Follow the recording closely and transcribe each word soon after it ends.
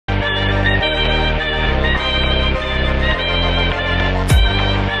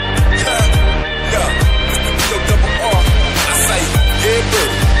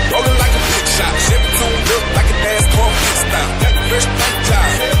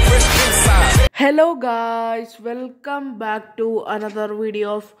Hello guys, welcome back to another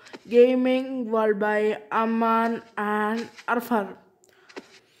video of Gaming World by Aman and Arfan.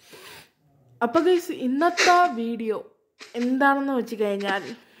 അപ്പോൾ guys, ഇന്നത്തെ video എന്താണെന്ന് വെച്ച് കഴിഞ്ഞാൽ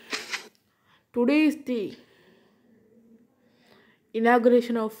today is the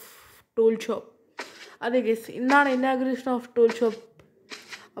inauguration of tool shop. അതെ guys, ഇന്നാണ് inauguration of tool shop.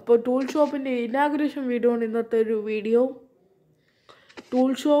 അപ്പോൾ tool shopന്റെ inauguration video ആണ് ഇന്നത്തെ ഒരു വീഡിയോ.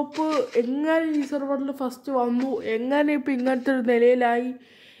 ടൂൾ ഷോപ്പ് എങ്ങനെ ഈ സെർവറിൽ ഫസ്റ്റ് വന്നു, എങ്ങനെ ഇപ്പോൾ ഇങ്ങനത്തെ ഒരു നിലയിലായി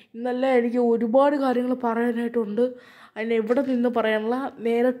എന്നല്ല എനിക്ക് ഒരുപാട് കാര്യങ്ങൾ പറയാനായിട്ടുണ്ട്. അതിന് എവിടെ നിന്ന് പറയാനുള്ള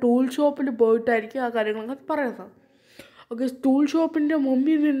നേരെ ടൂൾ ഷോപ്പിൽ പോയിട്ടായിരിക്കും ആ കാര്യങ്ങളൊക്കെ പറയുന്നത്. ഓക്കെ, ടൂൾ ഷോപ്പിൻ്റെ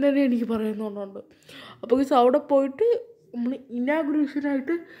മുമ്പിൽ നിന്ന് തന്നെ എനിക്ക് പറയുന്നുണ്ട്. അപ്പോൾ അവിടെ പോയിട്ട് നമ്മൾ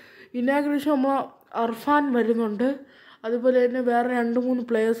ഇനാഗുറേഷൻ നമ്മൾ അർഫാൻ വരുന്നുണ്ട്, അതുപോലെ തന്നെ വേറെ 2-3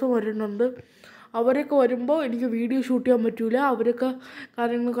 പ്ലേയേഴ്സും വരുന്നുണ്ട്. അവരൊക്കെ വരുമ്പോൾ എനിക്ക് വീഡിയോ ഷൂട്ട് ചെയ്യാൻ പറ്റില്ല. അവരൊക്കെ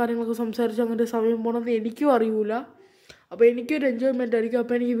കാര്യങ്ങളൊക്കെ സംസാരിച്ച് അങ്ങനെ സമയം പോകണമെന്ന് എനിക്കും അറിയില്ല. അപ്പോൾ എനിക്കൊരു എൻജോയ്മെൻ്റ്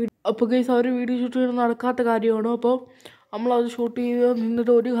ആയിരിക്കും. അപ്പോൾ ഗൈസ് അവർ വീഡിയോ ഷൂട്ട് ചെയ്ത് നടക്കാത്ത കാര്യമാണ്. അപ്പോൾ നമ്മളത് ഷൂട്ട് ചെയ്ത്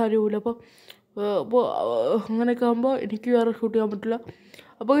നിന്നിട്ട് ഒരു കാര്യവുമില്ല. അപ്പോൾ അങ്ങനെയൊക്കെ ആകുമ്പോൾ എനിക്ക് വേറെ ഷൂട്ട് ചെയ്യാൻ പറ്റില്ല.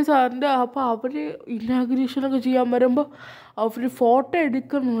 അപ്പോൾ ഗൈസ് അപ്പോൾ അവർ ഇനാഗുറേഷനൊക്കെ ചെയ്യാൻ വരുമ്പോൾ അവർ ഫോട്ടോ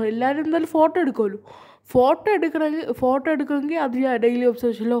എടുക്കണം. എല്ലാവരും എന്തായാലും ഫോട്ടോ എടുക്കുമല്ലോ. ഫോട്ടോ എടുക്കണമെങ്കിൽ അത് ഡെയിലി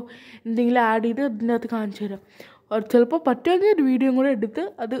ഒബ്സർവേഷനിലോ എന്തെങ്കിലും ആഡ് ചെയ്ത് അതിനകത്ത് കാണിച്ചു തരാം. ചിലപ്പോൾ പറ്റുമെങ്കിൽ ഒരു വീഡിയോ കൂടെ എടുത്ത്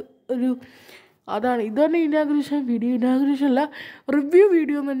ഇതാണ് ഇനാഗുറേഷൻ വീഡിയോ. ഇനാഗുറേഷൻ അല്ല, റിവ്യൂ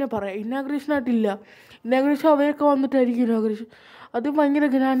വീഡിയോ എന്ന് തന്നെ പറയാം. ഇനാഗുറേഷനായിട്ടില്ല. ഇനാഗുറേഷൻ അവരൊക്കെ വന്നിട്ടായിരിക്കും ഇനാഗുറേഷൻ. അത് ഭയങ്കര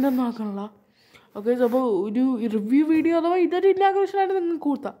ഗ്രാൻഡൊന്നും ആക്കണല്ല. ഓക്കെ, അപ്പോൾ ഒരു റിവ്യൂ വീഡിയോ അഥവാ ഇതൊരു ഇനാഗുറേഷനായിട്ട്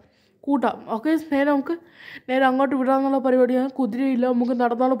നിങ്ങൾക്ക് കൂട്ടാം. ഓക്കെ, നേരെ അങ്ങോട്ട് വിടാമെന്നുള്ള പരിപാടിയാണ്. കുതിരയില്ല, നമുക്ക്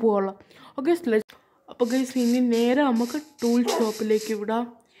നടന്നാലും പോകാനുള്ള. ഓക്കെ, അപ്പോൾ ഗൈസ് ഇനി നേരെ നമുക്ക് ടൂൾ ഷോപ്പിലേക്ക് വിടാം.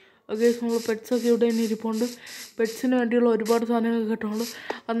 ഗൈസ് നമ്മൾ പെറ്റ്സൊക്കെ ഇവിടെ തന്നെ ഇരിപ്പുണ്ട്. പെറ്റ്സിന് വേണ്ടിയുള്ള ഒരുപാട് സാധനങ്ങൾ കിട്ടുന്നുണ്ട്.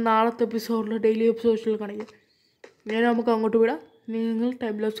 അത് നാളത്തെ എപ്പിസോഡിൽ ഡെയിലി എപ്പിസോഡിൽ കാണിക്കാം. നേരെ നമുക്ക് അങ്ങോട്ട് വിടാം. നിങ്ങൾ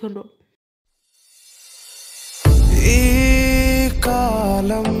ടൈം ലാപ്സ് കണ്ടോ. ഈ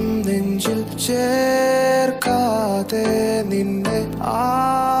കാലം നെഞ്ചിൽ ചേർക്കാതെ നിന്നെ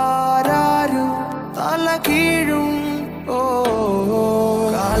ആരാരും തല കീഴും. ഓ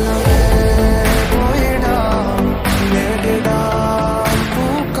കാലമേ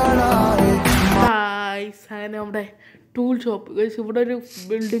അങ്ങനെ നമ്മുടെ ടൂൾ ഷോപ്പ് ഗൈസ്, ഇവിടെ ഒരു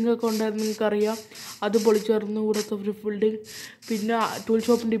ബിൽഡിംഗ് ഒക്കെ ഉണ്ടായിരുന്നു, നിങ്ങൾക്കറിയാം. അത് പൊളിച്ചേർന്നു ഇവിടുത്തെ ഒരു ബിൽഡിംഗ്. പിന്നെ ടൂൾ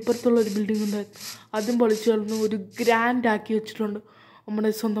ഷോപ്പിൻ്റെ ഇപ്പുറത്തുള്ള ഒരു ബിൽഡിംഗ് ഉണ്ടായിരുന്നു, അതും പൊളിച്ചേർന്നു. ഒരു ഗ്രാൻഡ് ആക്കി വെച്ചിട്ടുണ്ട്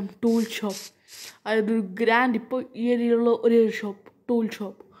നമ്മുടെ സ്വന്തം ടൂൾ ഷോപ്പ്. അതായത് ഒരു ഗ്രാൻഡ് ഇപ്പോൾ ഈ ഏരിയയിലുള്ള ഒരു ഷോപ്പ്, ടൂൾ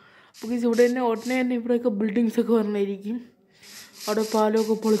ഷോപ്പ്. അപ്പോൾ ഗൈസ് ഇവിടെ തന്നെ ഇവിടെയൊക്കെ ബിൽഡിങ്സൊക്കെ വരണമായിരിക്കും. അവിടെ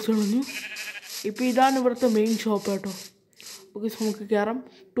പാലമൊക്കെ പൊളിച്ചു കളഞ്ഞു. ഇപ്പോൾ ഇതാണ് ഇവിടുത്തെ മെയിൻ ഷോപ്പ് കേട്ടോ. അപ്പോൾ ഗൈസ് നമുക്ക് കയറാം.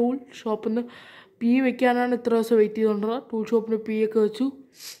 ടൂൾ ഷോപ്പിൽ നിന്ന് പി വെക്കാനാണ് ഇത്ര ദിവസം വെയിറ്റ് ചെയ്തുകൊണ്ടത്. ടൂൾ ഷോപ്പിന് പി ഒക്കെ വെച്ചു.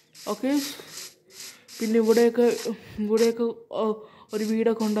 ഓക്കെ, പിന്നെ ഇവിടെയൊക്കെ ഒരു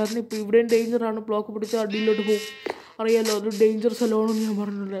വീടൊക്കെ ഉണ്ടായിരുന്നു. ഇപ്പോൾ ഇവിടെയും ഡേഞ്ചറാണ്, ബ്ലോക്ക് പിടിച്ച് അടിയിലോട്ട് പോകും. അറിയാമല്ലോ, അത് ഡേഞ്ചർ സ്ഥലമാണെന്ന് ഞാൻ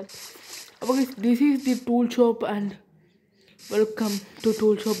പറഞ്ഞിട്ടുള്ളത്. അപ്പോൾ this is the tool shop and welcome to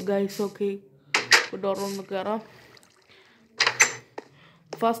tool shop guys. Okay, ഡോറൊന്ന് കയറാം.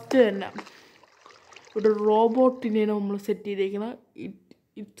 ഫസ്റ്റ് തന്നെ ഇവിടെ റോബോട്ടിനെയാണ് നമ്മൾ സെറ്റ് ചെയ്തേക്കുന്നത്.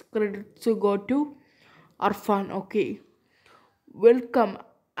 Its credits go to Arfan. Okay, welcome,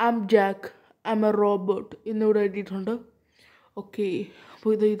 I'm Jack, I'm a robot എന്നിവിടെ എഴുതിയിട്ടുണ്ട്. ഓക്കെ, അപ്പോൾ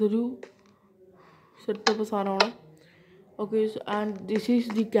ഇതൊരു സെറ്റപ്പ് സാധനമാണ്. Okay, and this is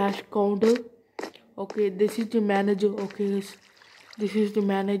the cash counter. Okay, this is the manager. Okay, this is the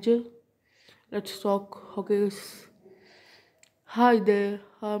manager. Let's talk. Okay, hi, there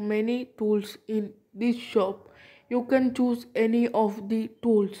are many tools in this shop. You can choose any of the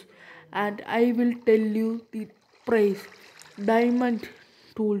tools and I will tell you the price. Diamond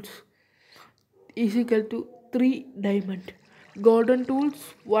tools is equal to 3 diamond. Golden tools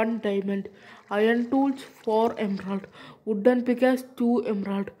 1 diamond. Iron tools 4 emerald. Wooden pickaxe 2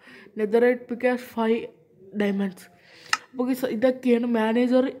 emerald. Netherite pickaxe 5 diamonds. അപ്പോൾ ഇതൊക്കെയാണ്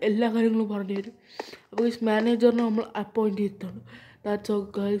manager എല്ലാ കാര്യങ്ങളും പറഞ്ഞു തരും. അപ്പോൾ മാനേജറിനെ നമ്മൾ appoint ചെയ്തിട്ടുണ്ട്. That's all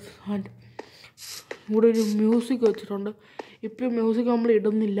guys. And ഇവിടെ ഒരു മ്യൂസിക് വെച്ചിട്ടുണ്ട്. ഇപ്പോൾ മ്യൂസിക് നമ്മൾ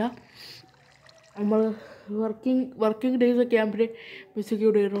ഇടുന്നില്ല. നമ്മൾ വർക്കിംഗ് ഡേയ്സൊക്കെ ആകുമ്പോഴേ മ്യൂസിക്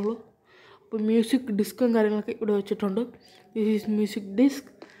ഇവിടെ ഇടുള്ളൂ. അപ്പോൾ മ്യൂസിക് ഡിസ്കും കാര്യങ്ങളൊക്കെ ഇവിടെ വെച്ചിട്ടുണ്ട്. This is music disk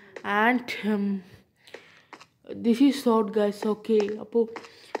and this is short guys. Okay, അപ്പോൾ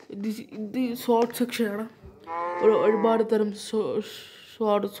ഇത് ഷോർട്ട് സെക്ഷനാണ്. ഒരുപാട് തരം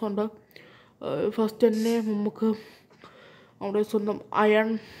ഷോർട്ട്സ് ഉണ്ട്. ഫസ്റ്റ് തന്നെ നമുക്ക് നമ്മുടെ സ്വന്തം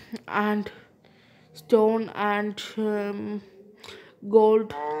iron and stone and gold,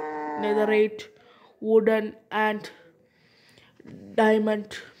 netherite, wooden and diamond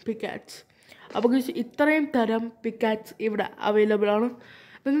pickaxe. അപ്പോൾ ഇത്രയും തരം പിക്കാറ്റ്സ് ഇവിടെ അവൈലബിൾ ആണ്.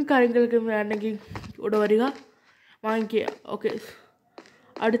 നിങ്ങൾക്ക് ആരെങ്കിലും വേണമെങ്കിൽ ഇവിടെ വരിക, വാങ്ങിക്കുക. ഓക്കെ,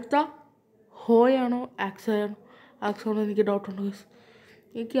 അടുത്ത ഹോയാണോ ആക്സാണോ എനിക്ക് ഡൗട്ടുണ്ട് ഗൈസ്.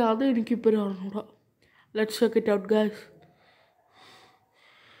 എനിക്കിപ്പോൾ അറിഞ്ഞൂടാ. Let's check it out guys.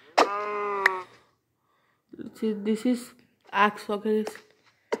 This is axe. Okay,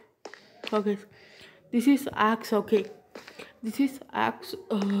 this is axe. Okay, this is axe.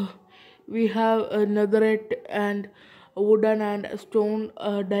 We have a netherite and a wooden and a stone,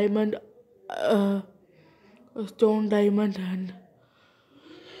 diamond, and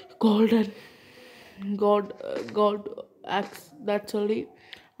gold axe. That's only.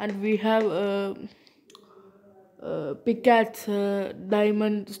 And we have pickaxe,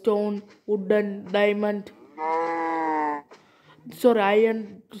 diamond, stone, wooden, diamond. Sorry,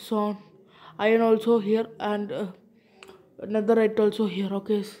 iron also here, and netherite also here.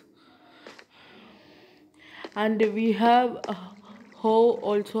 Okay, and we have hoe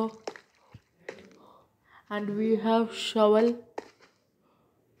also, and we have shovel.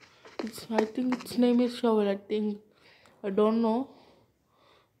 I think its name is shovel. I don't know.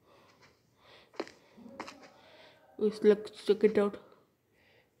 Let's check it out.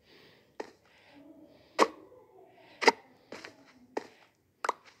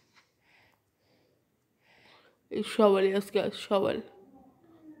 It's shovel, yes guys, shovel.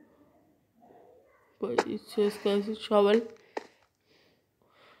 But it says guys, it's shovel.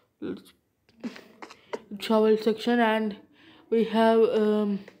 Shovel section, and we have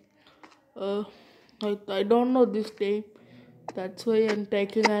I don't know this name. That's why I'm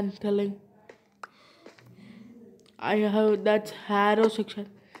taking and telling. I have that's arrow section.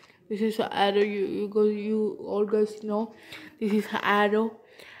 This is arrow. You all guys know this is arrow,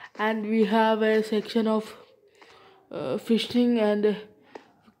 and we have a section of fishing, and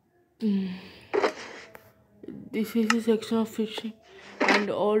this is the section of fishing, and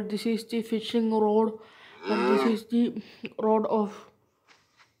all this is the fishing rod, and this is the rod of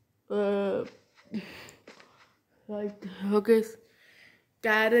right. Okay,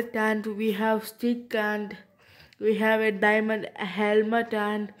 carrot, and we have stick, and we have a diamond helmet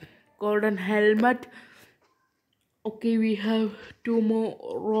and golden helmet. Okay, we have 2 more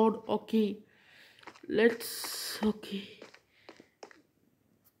rod. Okay,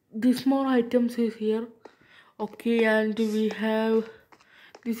 this more items is here. Okay, and we have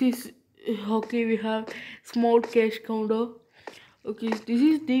we have small cash counter. Okay, this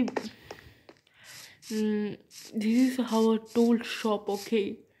is our tool shop. Okay,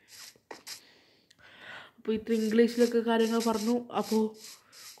 അപ്പോൾ ഇത്ര ഇംഗ്ലീഷിലൊക്കെ കാര്യങ്ങൾ പറഞ്ഞു. അപ്പോൾ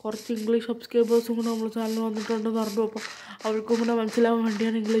കുറച്ച് English സബ്സ്ക്രൈബേഴ്സും കൂടെ നമ്മൾ channel വന്നിട്ടുണ്ടെന്ന് പറഞ്ഞു. അപ്പോൾ അവർക്കും കൂടെ മനസ്സിലാവാൻ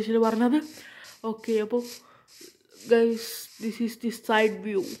വേണ്ടിയാണ് ഇംഗ്ലീഷിൽ പറഞ്ഞത്. ഓക്കെ, അപ്പോൾ guys, this is the side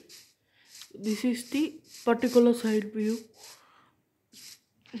view. This is the particular side view,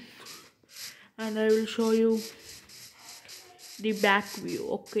 and I will show you the back view.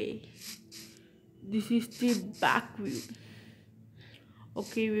 Okay, this is the back view.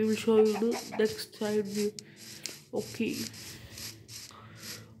 Okay, we will show you the next side view. Okay,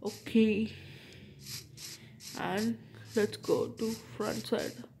 and let's go to front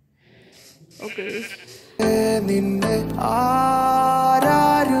side. Okay, നിന്നെ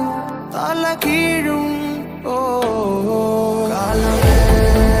ആരാരും തലകീഴും കാലമേ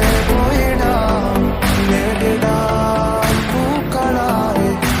പോയിടാം നേടിടാം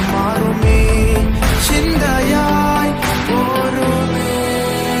പൂക്കളായി മാറുമീ ചിന്തയായി ഓരോമേ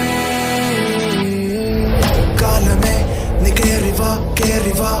കാലമേ നീ കേറിവാ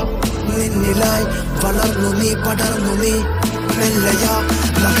നിന്നിലായി വളർന്നു നീ പടർന്നു നീ മെല്ലയാ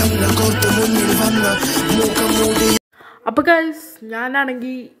മകങ്ങൾ കോർത്തു മുന്നിൽ വന്ന മൂക്കം മൂടി. അപ്പോൾ ഗൈസ്,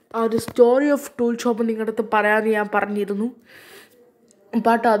 ഞാനാണെങ്കിൽ ആ ഒരു സ്റ്റോറി ഓഫ് ടൂൾ ഷോപ്പ് നിങ്ങളുടെ അടുത്ത് പറയാമെന്ന് ഞാൻ പറഞ്ഞിരുന്നു.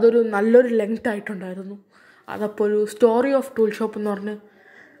 ബട്ട് അതൊരു നല്ലൊരു ലെങ്ത് ആയിട്ടുണ്ടായിരുന്നു. അതപ്പോൾ ഒരു സ്റ്റോറി ഓഫ് ടൂൾ ഷോപ്പ് എന്ന് പറഞ്ഞ്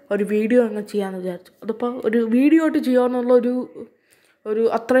ഒരു വീഡിയോ അങ്ങ് ചെയ്യാമെന്ന് വിചാരിച്ചു. അതിപ്പോൾ ഒരു വീഡിയോ ആയിട്ട് ചെയ്യാമെന്നുള്ള ഒരു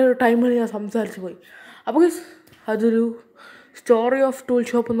അത്രയൊരു ടൈമിൽ ഞാൻ സംസാരിച്ച് പോയി. അപ്പോൾ അതൊരു സ്റ്റോറി ഓഫ് ടൂൾ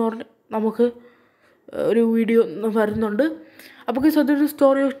ഷോപ്പ് എന്ന് പറഞ്ഞ് നമുക്ക് ഒരു വീഡിയോ വരുന്നുണ്ട്. അപ്പോൾ അതൊരു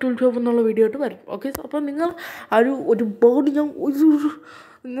സ്റ്റോറി ഓഫ് ടൂൾ ഷോപ്പ് എന്നുള്ള വീഡിയോ ആയിട്ട് വരും. ഓക്കെ, അപ്പോൾ നിങ്ങൾ ഒരുപാട് ഞാൻ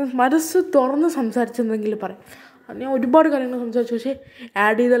മനസ്സ് തുറന്ന് സംസാരിച്ചെന്തെങ്കിലും പറയും. ഞാൻ ഒരുപാട് കാര്യങ്ങൾ സംസാരിച്ചു, പക്ഷേ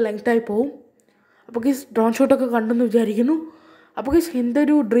ആഡ് ചെയ്ത ലെങ്തായി പോവും. അപ്പോൾ ഡ്രോൺ ഷോട്ടൊക്കെ കണ്ടെന്ന് വിചാരിക്കുന്നു. അപ്പോൾ എൻ്റെ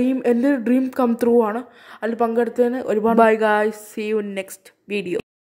ഒരു ഡ്രീം കം ത്രൂ ആണ്. അതിൽ പങ്കെടുത്തതിന് ഒരുപാട് bye guys, see you next video.